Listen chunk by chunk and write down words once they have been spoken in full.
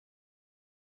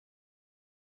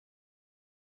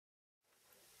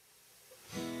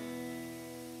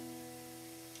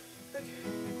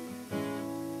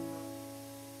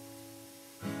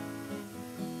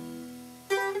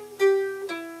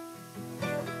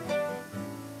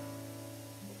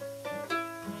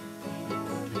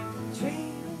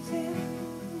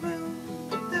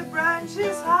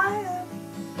branches higher,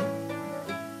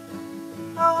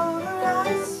 all the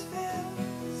rice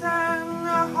fields and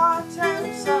the hot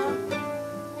and sun.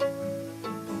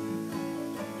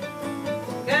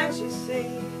 Can't you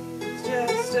see it's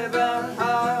just about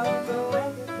half a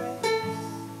wicked face,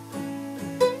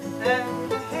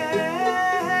 and the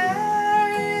hair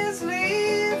is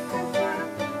leafy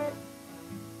fine.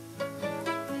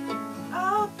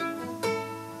 I'll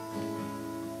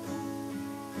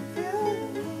feel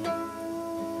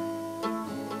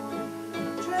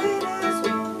traders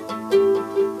through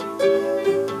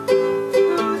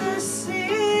the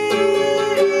city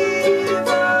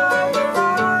by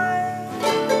fire,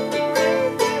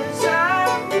 rages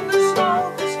and the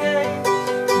smoke escapes,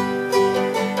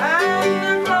 and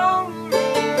the glory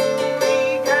we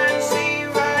can see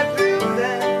right through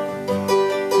them.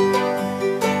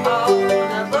 All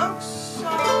the books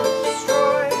are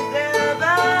destroyed, they're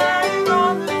bang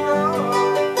on the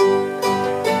floor,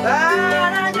 but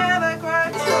I never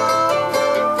quite saw.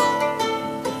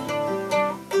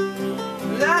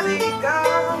 Bloody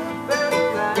carpet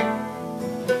black.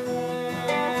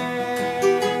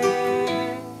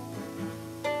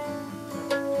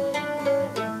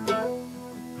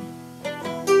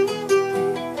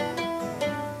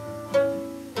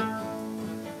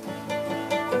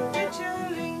 Picture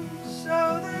leans so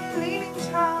the leaning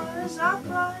towers are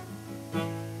blind,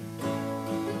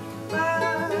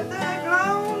 but the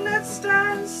glow that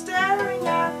stands staring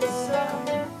at the sun.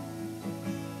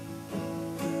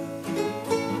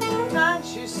 Can't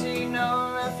you see no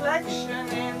reflection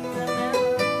in the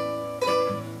mirror?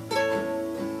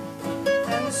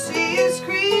 And the sea is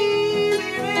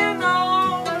creeping in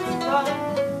all the fun.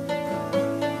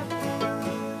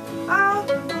 Out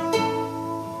the moon,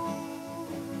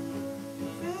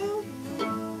 feel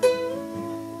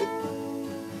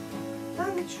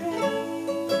and the train.